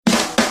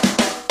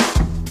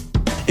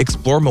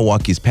Explore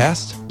Milwaukee's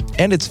past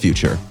and its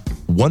future,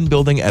 one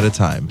building at a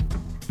time.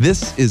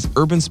 This is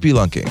Urban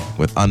Spelunking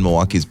with On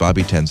Milwaukee's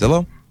Bobby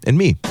Tanzillo and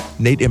me,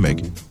 Nate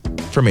Immig,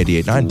 from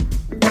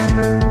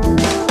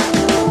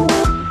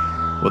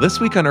 88.9. Well, this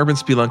week on Urban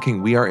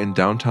Spelunking, we are in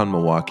downtown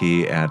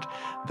Milwaukee at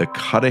the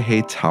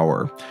Cudahy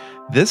Tower.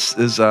 This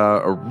is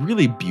a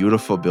really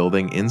beautiful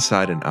building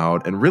inside and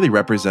out, and really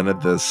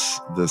represented this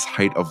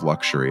height of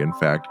luxury. In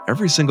fact,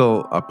 every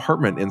single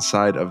apartment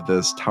inside of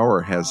this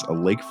tower has a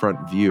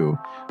lakefront view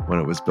when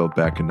it was built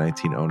back in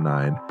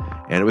 1909.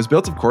 And it was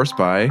built, of course,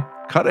 by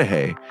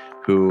Cudahy,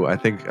 who I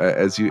think,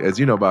 as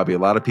you know, Bobby, a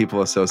lot of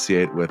people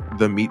associate with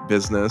the meat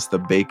business, the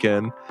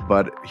bacon,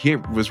 but he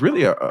was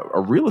really a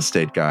real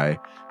estate guy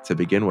to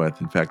begin with.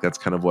 In fact, that's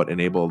kind of what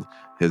enabled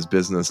his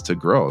business to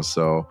grow.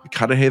 So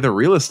Cudahy, the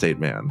real estate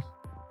man.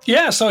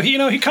 Yeah, so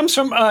he comes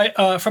from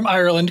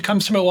Ireland,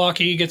 comes to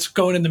Milwaukee, gets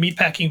going in the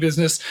meatpacking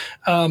business,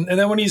 and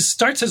then when he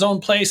starts his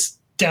own place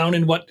down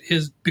in what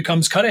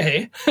becomes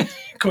Cudahy,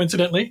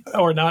 coincidentally,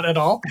 or not at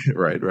all,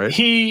 right,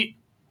 he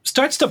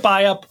starts to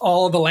buy up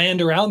all of the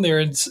land around there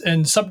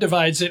and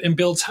subdivides it and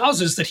builds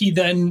houses that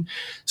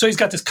so he's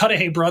got this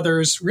Cudahy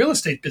Brothers real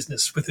estate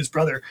business with his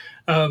brother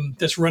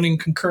that's running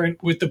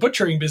concurrent with the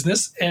butchering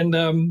business.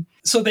 And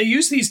so they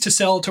use these to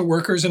sell to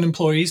workers and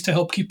employees to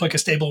help keep like a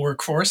stable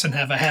workforce and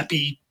have a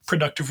happy,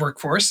 productive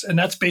workforce. And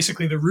that's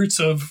basically the roots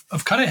of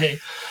Cudahy.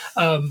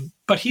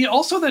 But he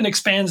also then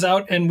expands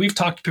out, and we've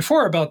talked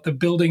before about the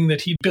building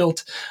that he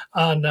built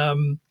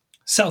on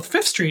South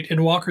 5th Street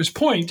in Walker's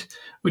Point,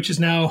 which is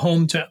now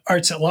home to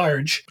Arts at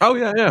Large. Oh,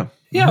 yeah.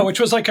 Yeah, Mm-hmm. which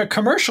was like a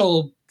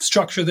commercial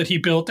structure that he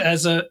built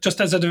as a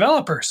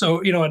developer.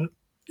 So, and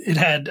it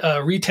had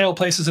retail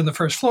places in the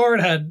first floor.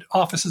 It had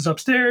offices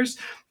upstairs,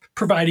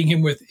 providing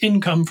him with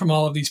income from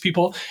all of these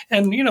people.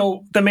 And,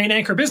 the main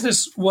anchor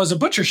business was a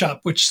butcher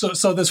shop,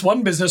 so this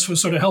one business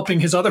was sort of helping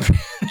his other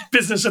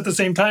business at the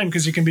same time,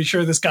 because you can be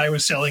sure this guy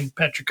was selling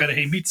Patrick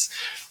Cudahy meats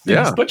in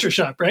his butcher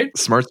shop, right?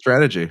 Smart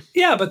strategy.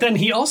 Yeah, but then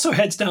he also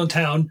heads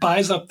downtown,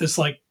 buys up this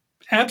like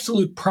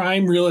absolute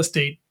prime real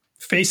estate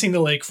facing the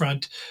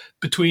lakefront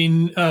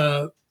between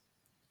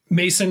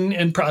Mason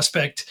and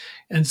Prospect,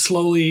 and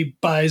slowly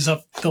buys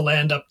up the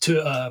land up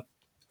to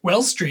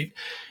Wells Street.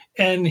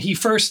 And he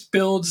first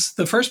builds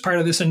the first part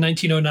of this in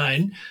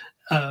 1909.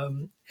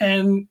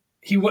 And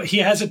he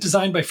has it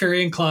designed by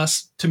Ferry and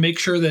Kloss to make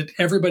sure that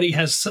everybody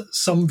has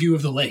some view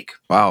of the lake.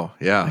 Wow,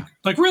 yeah.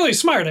 Like really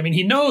smart. I mean,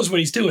 he knows what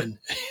he's doing.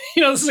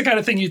 This is the kind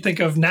of thing you think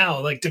of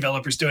now, like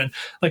developers doing,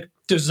 like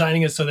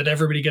designing it so that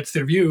everybody gets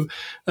their view.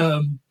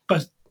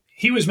 But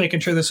he was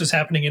making sure this was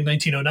happening in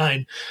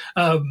 1909.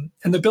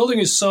 And the building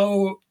is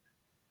so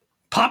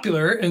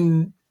popular,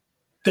 and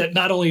that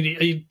not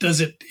only does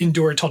it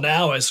endure till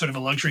now as sort of a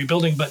luxury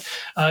building, but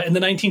in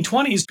the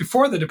 1920s,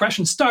 before the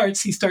Depression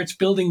starts, he starts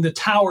building the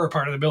tower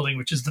part of the building,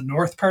 which is the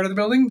north part of the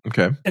building.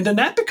 Okay. And then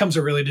that becomes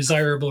a really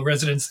desirable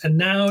residence. And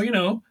now,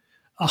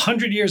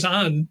 100 years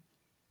on,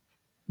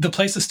 the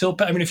place is still,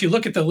 if you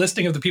look at the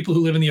listing of the people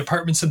who live in the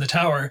apartments in the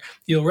tower,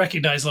 you'll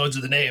recognize loads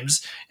of the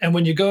names. And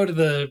when you go to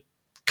the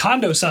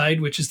condo side,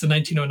 which is the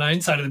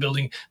 1909 side of the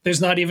building, there's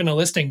not even a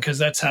listing, because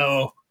that's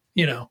how,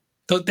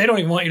 they don't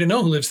even want you to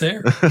know who lives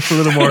there. A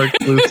little more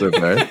exclusive,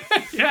 right?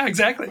 Yeah,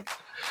 exactly.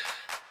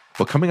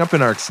 Well, coming up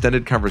in our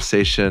extended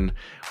conversation,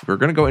 we're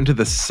going to go into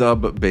the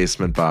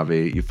sub-basement,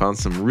 Bobby. You found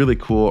some really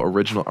cool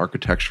original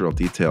architectural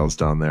details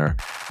down there.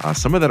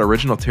 Some of that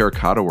original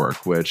terracotta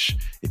work, which,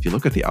 if you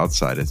look at the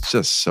outside, it's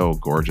just so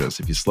gorgeous.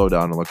 If you slow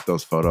down and look at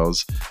those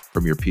photos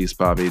from your piece,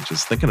 Bobby,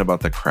 just thinking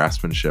about the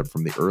craftsmanship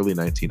from the early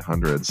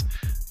 1900s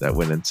that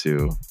went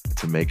into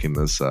making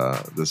this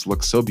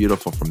look so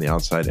beautiful from the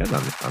outside and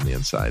on the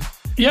inside.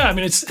 Yeah,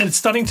 it's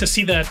stunning to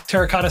see that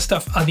terracotta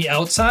stuff on the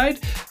outside,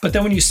 but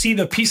then when you see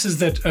the pieces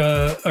that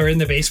are in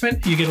the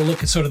basement, you get a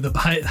look at sort of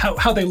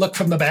how they look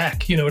from the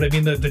back. You know what I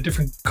mean? The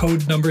different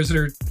code numbers that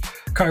are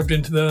carved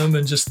into them,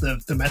 and just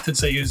the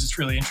methods they use. It's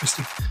really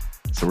interesting.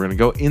 So we're going to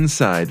go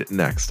inside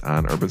next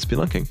on Urban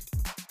Spelunking.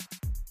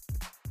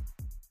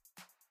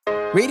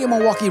 Radio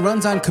Milwaukee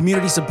runs on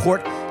community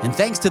support, and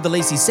thanks to the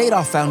Lacey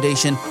Sadoff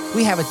Foundation,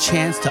 we have a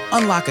chance to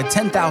unlock a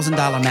 $10,000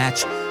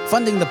 match,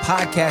 funding the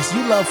podcast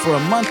you love for a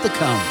month to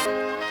come.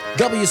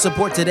 Double your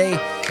support today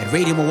at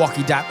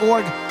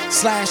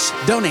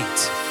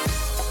radiomilwaukee.org/donate.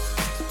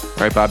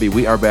 All right, Bobby,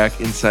 we are back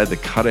inside the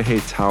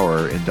Cudahy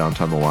Tower in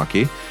downtown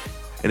Milwaukee.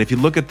 And if you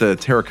look at the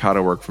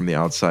terracotta work from the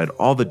outside,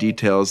 all the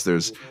details,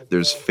 there's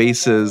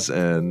faces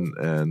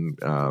and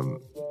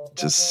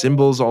just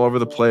symbols all over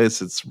the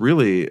place. It's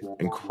really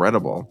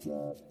incredible.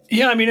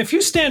 Yeah, if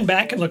you stand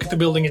back and look at the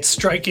building, it's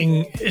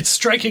striking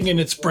in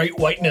its bright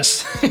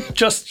whiteness,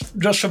 just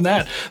from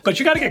that. But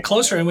you got to get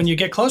closer, and when you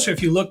get closer,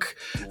 if you look,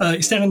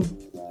 you stand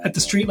at the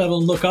street level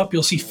and look up,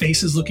 you'll see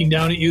faces looking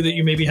down at you that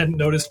you maybe hadn't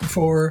noticed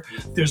before.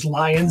 There's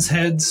lions'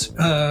 heads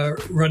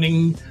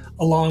running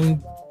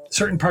along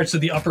certain parts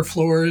of the upper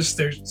floors.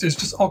 There's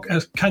just all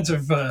kinds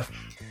of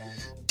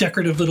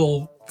decorative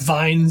little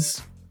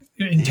vines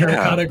in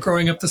terracotta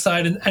growing up the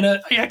side, and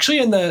actually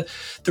in the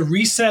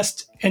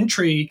recessed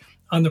entry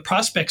on the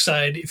Prospect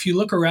side, if you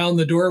look around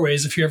the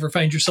doorways, if you ever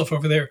find yourself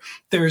over there,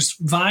 there's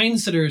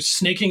vines that are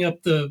snaking up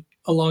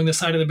along the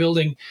side of the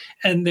building,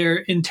 and they're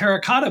in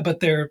terracotta, but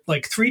they're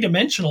like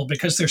 3-dimensional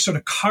because they're sort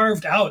of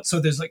carved out. So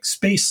there's like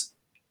space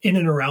in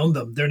and around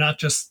them. They're not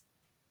just,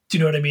 do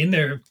you know what I mean?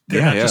 They're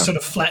not just sort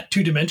of flat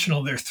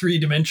 2-dimensional. They're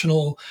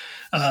 3-dimensional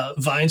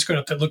vines growing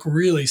up that look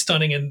really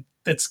stunning. And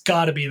that's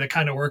got to be the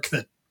kind of work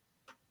that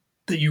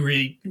you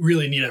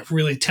really need a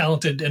really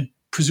talented and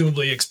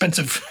presumably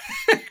expensive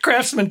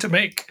craftsman to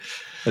make.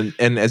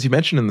 And as you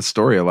mentioned in the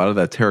story, a lot of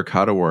that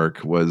terracotta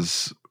work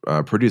was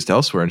produced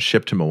elsewhere and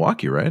shipped to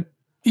Milwaukee, right?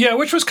 Yeah,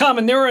 which was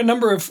common. There were a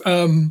number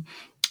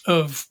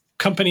of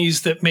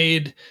companies that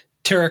made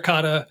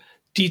terracotta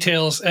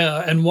details,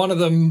 and one of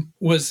them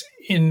was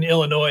in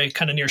Illinois,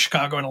 kind of near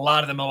Chicago, and a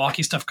lot of the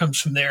Milwaukee stuff comes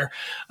from there.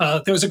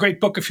 There was a great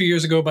book a few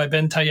years ago by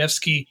Ben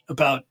Tajewski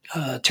about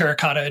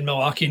terracotta in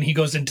Milwaukee, and he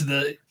goes into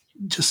the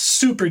just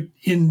super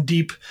in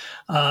deep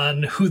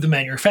on who the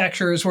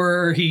manufacturers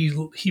were.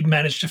 He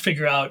managed to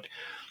figure out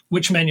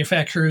which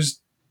manufacturers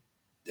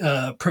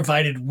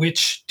provided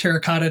which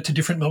terracotta to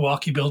different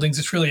Milwaukee buildings.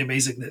 It's really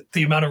amazing that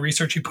the amount of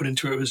research he put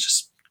into it was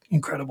just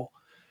incredible.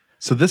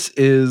 So this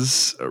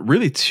is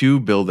really 2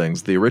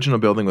 buildings. The original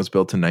building was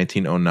built in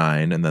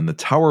 1909, and then the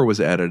tower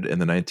was added in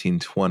the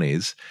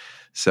 1920s.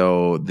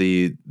 So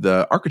the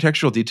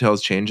architectural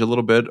details change a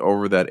little bit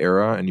over that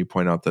era, and you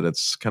point out that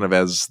it's kind of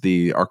as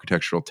the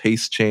architectural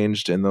taste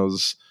changed in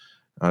those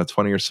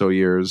 20 or so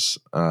years.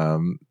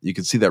 You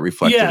can see that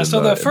reflected in the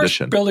so the first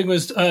addition. building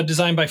was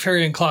designed by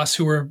Ferry and Kloss,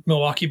 who were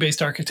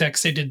Milwaukee-based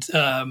architects. They did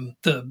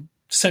the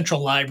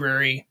Central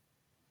Library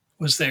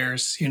was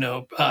theirs.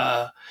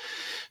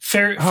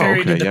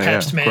 Ferry did the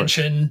Pabst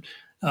Mansion.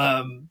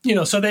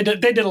 So they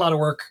did a lot of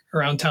work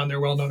around town. They're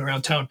well known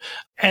around town.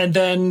 And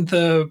then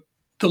the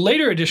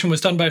later edition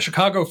was done by a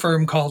Chicago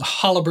firm called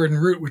Halliburton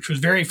Root, which was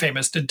very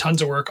famous, did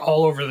tons of work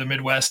all over the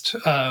Midwest,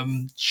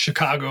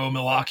 Chicago,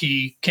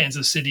 Milwaukee,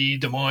 Kansas City,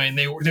 Des Moines.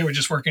 They were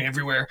just working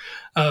everywhere.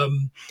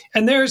 And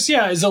theirs,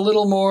 is a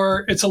little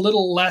more, it's a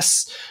little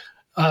less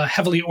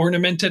heavily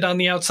ornamented on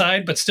the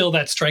outside, but still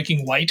that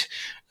striking white.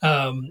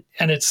 And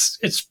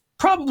it's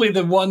probably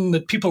the one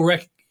that people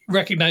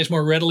recognize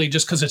more readily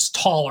just because it's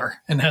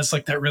taller and has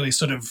like that really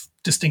sort of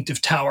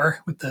distinctive tower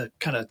with the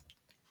kind of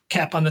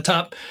cap on the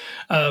top.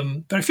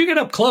 But if you get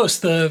up close,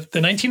 the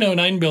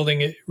 1909 building,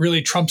 it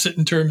really trumps it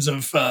in terms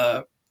of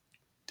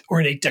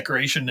ornate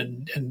decoration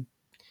and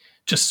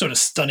just sort of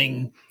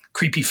stunning,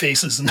 creepy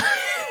faces and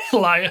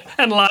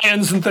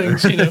lions and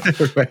things,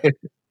 Right.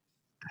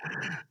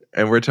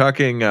 And we're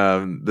talking,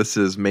 this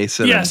is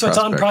Mason. Yeah, and so it's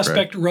on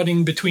Prospect, right?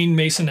 running between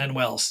Mason and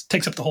Wells.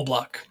 Takes up the whole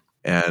block.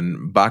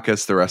 And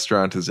Bacchus, the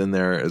restaurant, is in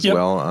there as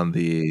well on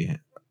the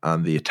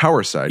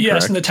tower side. Yes,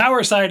 correct? And the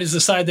tower side is the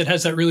side that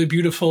has that really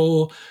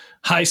beautiful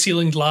high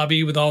ceilinged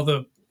lobby with all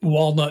the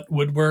walnut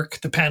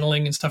woodwork, the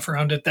paneling and stuff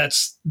around it.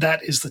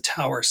 That is the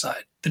tower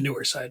side, the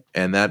newer side.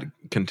 And that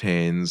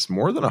contains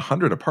more than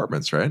 100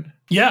 apartments, right?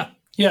 Yeah.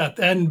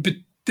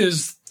 And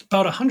there's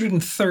about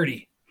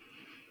 130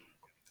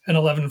 and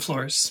 11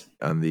 floors.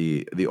 On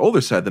the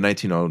older side, the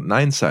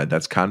 1909 side,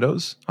 that's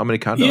condos. How many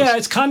condos? Yeah,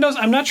 it's condos.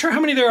 I'm not sure how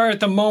many there are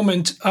at the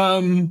moment.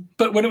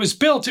 But when it was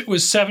built, it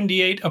was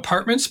 78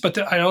 apartments. But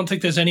I don't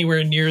think there's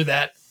anywhere near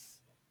that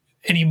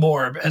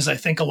anymore, as I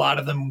think a lot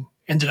of them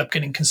ended up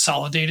getting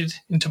consolidated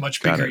into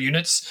much bigger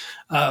units.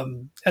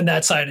 And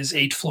that side is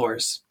 8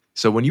 floors.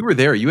 So when you were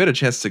there, you had a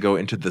chance to go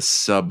into the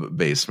sub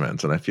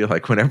basement, and I feel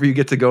like whenever you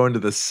get to go into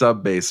the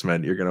sub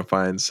basement, you're going to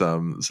find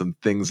some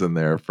things in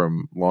there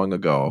from long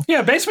ago.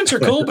 Yeah, basements are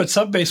cool, but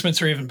sub basements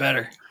are even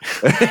better.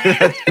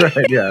 That's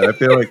right. Yeah, I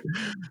feel like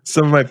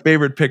some of my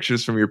favorite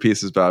pictures from your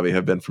pieces, Bobby,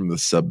 have been from the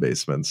sub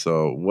basement.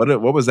 So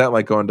what was that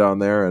like going down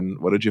there, and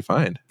what did you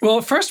find? Well,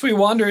 at first we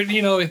wandered.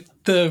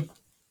 The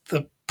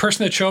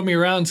person that showed me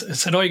around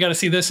said, "Oh, you got to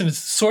see this," and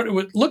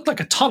it looked like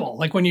a tunnel,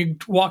 like when you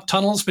walk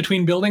tunnels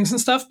between buildings and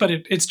stuff. But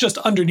it's just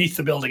underneath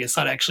the building. It's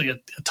not actually a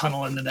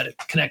tunnel, and then that it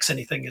connects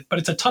anything. But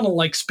it's a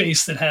tunnel-like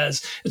space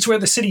it's where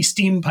the city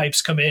steam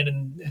pipes come in,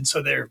 and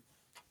so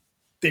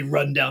they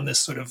run down this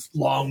sort of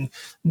long,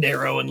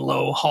 narrow, and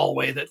low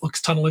hallway that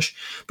looks tunnelish.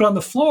 But on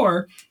the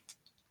floor,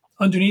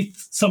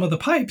 underneath some of the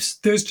pipes,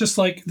 there's just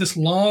like this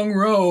long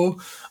row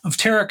of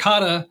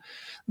terracotta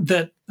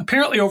that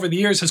apparently over the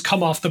years has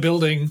come off the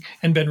building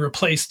and been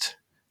replaced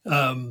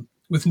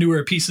with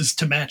newer pieces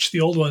to match the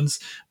old ones.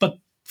 But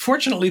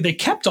fortunately, they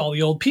kept all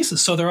the old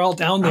pieces, so they're all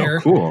down there.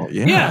 Oh, cool.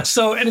 Yeah.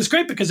 So, and it's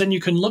great because then you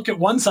can look at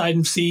one side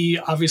and see,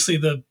 obviously,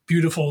 the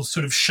beautiful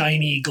sort of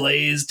shiny,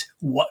 glazed,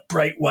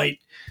 bright white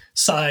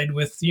side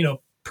with,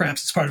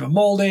 perhaps it's part of a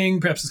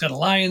molding, perhaps it's got a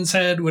lion's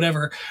head,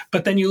 whatever.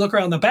 But then you look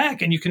around the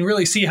back and you can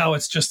really see how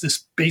it's just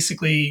this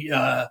basically...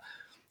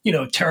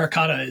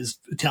 terracotta is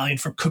Italian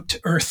for cooked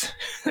earth,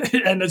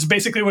 and that's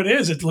basically what it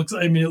is. It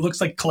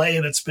looks like clay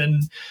that's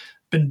been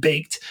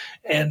baked,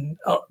 and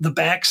the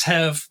backs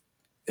have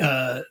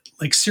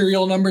like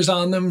serial numbers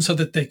on them, so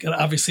that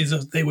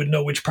they would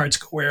know which parts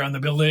go where on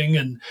the building,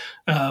 and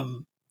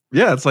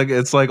Yeah,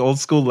 it's like old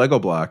school Lego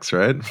blocks,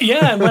 right?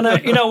 Yeah, and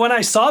when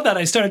I saw that,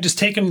 I started just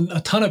taking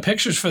a ton of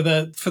pictures for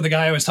the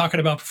guy I was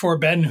talking about before,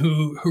 Ben,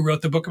 who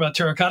wrote the book about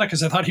terracotta,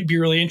 because I thought he'd be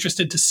really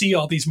interested to see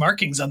all these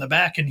markings on the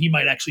back, and he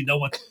might actually know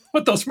what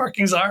those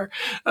markings are,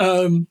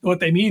 what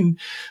they mean.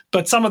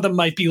 But some of them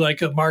might be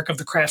like a mark of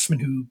the craftsman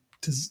who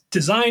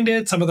designed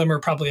it. Some of them are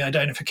probably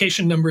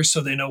identification numbers, so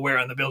they know where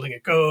on the building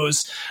it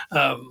goes.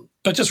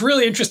 But just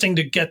really interesting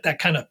to get that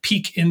kind of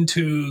peek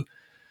into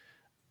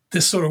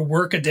this sort of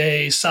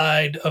work-a-day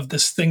side of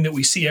this thing that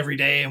we see every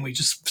day, and we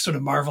just sort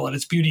of marvel at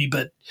its beauty,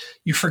 but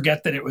you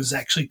forget that it was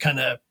actually kind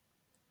of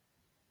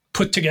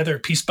put together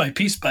piece by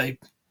piece by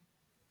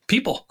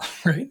people,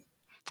 right?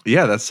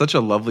 Yeah, that's such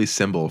a lovely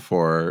symbol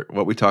for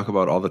what we talk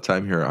about all the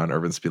time here on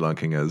Urban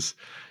Spelunking is,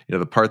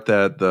 the part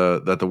that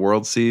the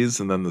world sees,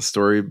 and then the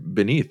story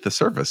beneath the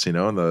surface,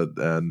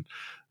 and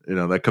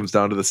that comes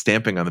down to the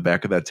stamping on the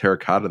back of that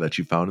terracotta that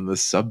you found in the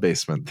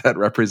sub-basement that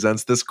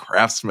represents this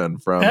craftsman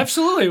from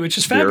absolutely, which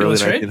is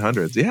fabulous, the early 1900s.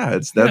 Right? Yeah,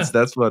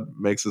 that's what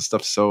makes this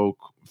stuff so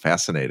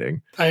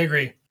fascinating. I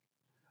agree.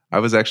 I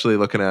was actually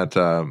looking at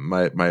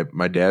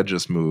my dad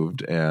just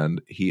moved,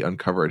 and he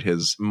uncovered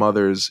his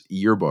mother's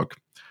yearbook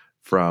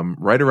from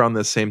right around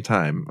this same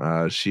time.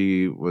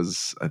 She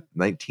was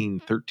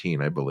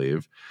 1913, I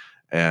believe,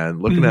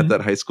 and looking at that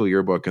high school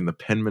yearbook and the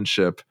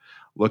penmanship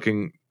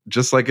looking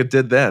just like it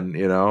did then,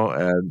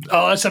 and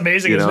that's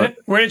amazing, isn't it?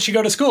 Where did she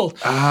go to school?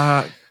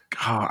 I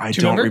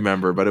don't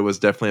remember, but it was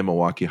definitely a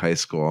Milwaukee high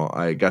school.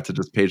 I got to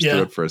just page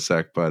through it for a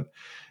sec, but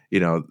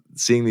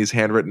seeing these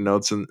handwritten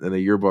notes in a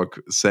yearbook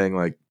saying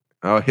like,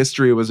 "Oh,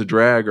 history was a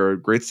drag," or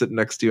 "great sitting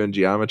next to you in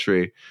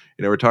geometry,"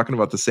 we're talking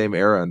about the same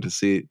era, and to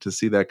see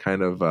that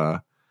kind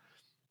of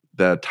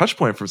that touch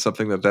point from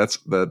something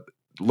that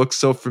looks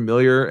so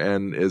familiar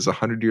and is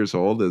 100 years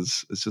old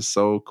is just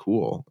so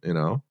cool,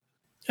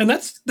 And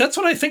that's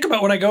what I think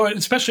about when I go,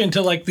 especially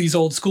into like these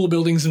old school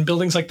buildings and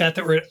buildings like that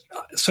were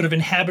sort of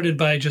inhabited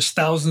by just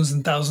thousands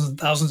and thousands and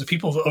thousands of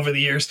people over the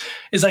years,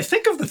 is I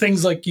think of the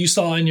things like you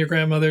saw in your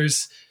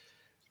grandmother's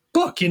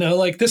book,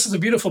 like this is a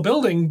beautiful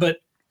building,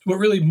 but what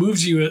really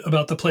moves you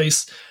about the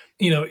place,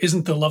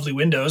 isn't the lovely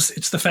windows.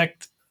 It's the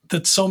fact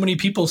that so many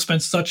people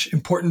spent such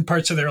important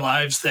parts of their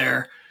lives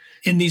there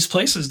in these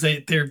places.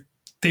 They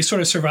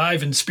sort of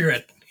survive in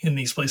spirit in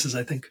these places,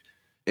 I think.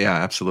 Yeah,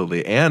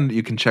 absolutely. And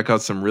you can check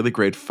out some really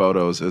great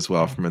photos as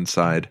well from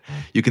inside.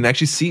 You can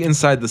actually see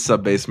inside the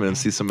sub-basement and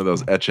see some of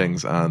those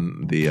etchings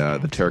on the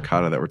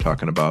terracotta that we're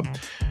talking about.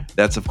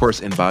 That's, of course,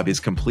 in Bobby's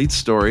complete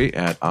story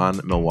at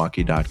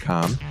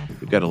onmilwaukee.com.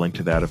 We've got a link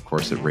to that, of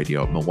course, at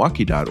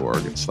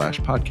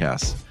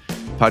radiomilwaukee.org/podcasts.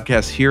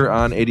 Podcasts here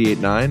on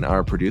 88.9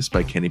 are produced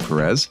by Kenny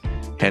Perez.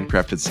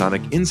 Handcrafted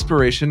sonic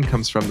inspiration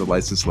comes from the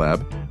License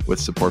Lab with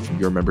support from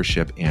your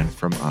membership and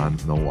from On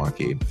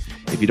Milwaukee.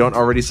 If you don't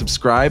already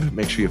subscribe,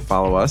 make sure you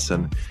follow us.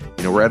 And,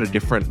 we're at a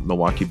different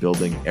Milwaukee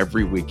building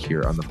every week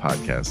here on the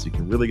podcast. You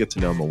can really get to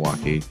know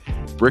Milwaukee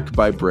brick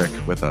by brick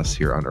with us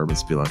here on Urban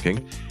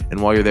Spelunking.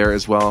 And while you're there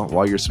as well,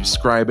 while you're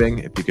subscribing,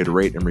 if you could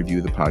rate and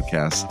review the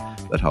podcast,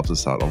 that helps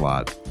us out a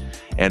lot.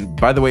 And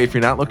by the way, if you're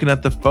not looking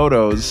at the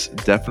photos,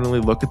 definitely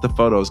look at the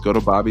photos. Go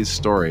to Bobby's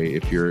story.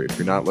 If you're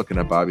not looking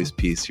at Bobby's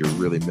piece, you're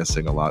really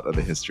missing a lot of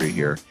the history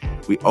here.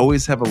 We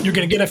always have You're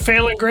going to get a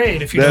failing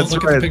grade if you don't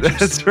look at the pictures.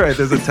 That's right.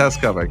 There's a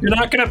test coming. You're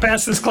not going to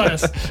pass this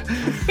class.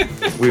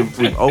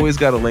 We've always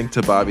got a link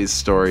to Bobby's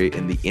story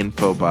in the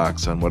info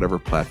box on whatever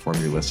platform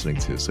you're listening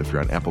to. So if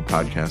you're on Apple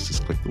Podcasts,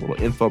 just click the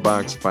little info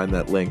box, find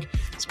that link.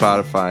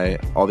 Spotify,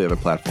 all the other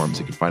platforms,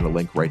 you can find a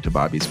link right to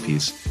Bobby's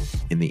piece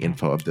in the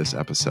info of this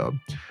episode.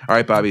 All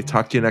right, Bobby,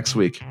 talk to you next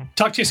week.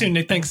 Talk to you soon,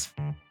 Nick. Thanks.